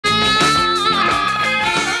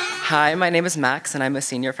Hi, my name is Max, and I'm a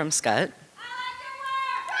senior from Skutt.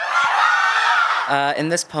 And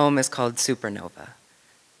this poem is called Supernova.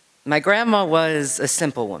 My grandma was a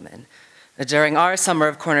simple woman. During our summer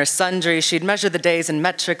of corner sundry, she'd measure the days in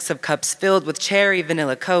metrics of cups filled with cherry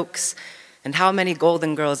vanilla cokes and how many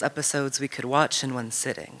Golden Girls episodes we could watch in one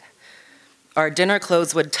sitting. Our dinner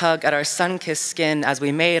clothes would tug at our sun-kissed skin as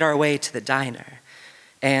we made our way to the diner.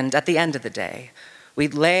 And at the end of the day,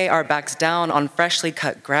 we'd lay our backs down on freshly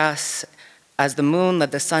cut grass as the moon led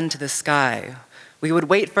the sun to the sky. We would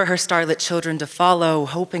wait for her starlit children to follow,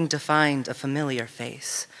 hoping to find a familiar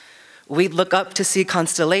face. We'd look up to see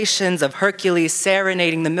constellations of Hercules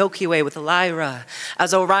serenading the Milky Way with Lyra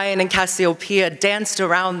as Orion and Cassiopeia danced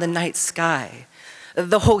around the night sky.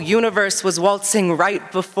 The whole universe was waltzing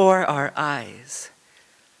right before our eyes.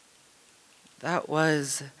 That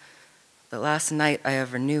was the last night I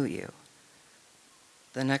ever knew you.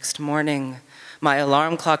 The next morning, my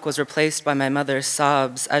alarm clock was replaced by my mother's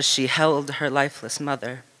sobs as she held her lifeless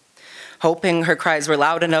mother, hoping her cries were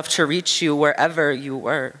loud enough to reach you wherever you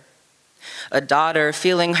were. A daughter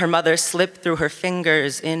feeling her mother slip through her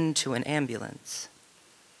fingers into an ambulance.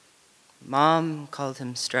 Mom called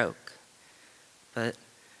him Stroke, but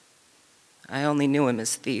I only knew him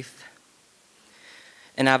as Thief,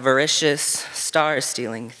 an avaricious,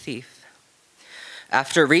 star-stealing thief.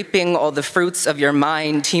 After reaping all the fruits of your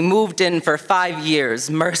mind, he moved in for 5 years,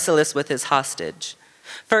 merciless with his hostage.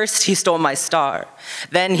 First, he stole my star.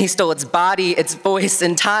 Then he stole its body, its voice,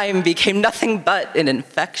 and time became nothing but an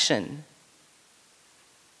infection.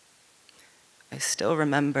 I still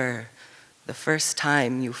remember the first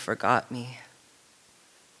time you forgot me.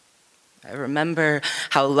 I remember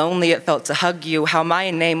how lonely it felt to hug you, how my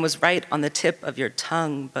name was right on the tip of your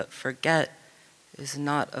tongue, but forget is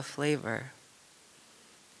not a flavor.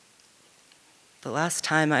 The last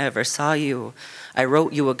time I ever saw you, I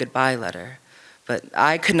wrote you a goodbye letter, but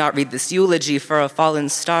I could not read this eulogy for a fallen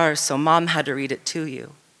star, so Mom had to read it to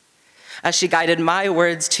you. As she guided my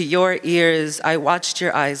words to your ears, I watched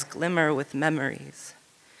your eyes glimmer with memories.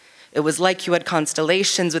 It was like you had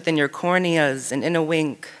constellations within your corneas, and in a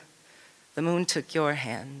wink, the moon took your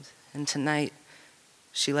hand, and tonight,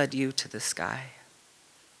 she led you to the sky.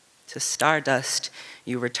 To stardust,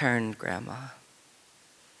 you returned, Grandma.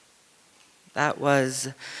 That was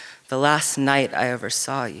the last night I ever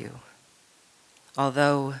saw you.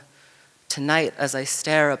 Although, tonight, as I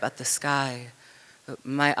stare up at the sky,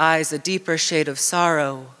 my eyes a deeper shade of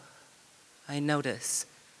sorrow, I notice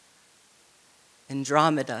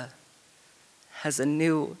Andromeda has a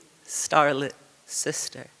new starlit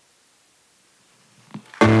sister.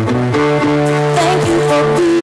 Thank you for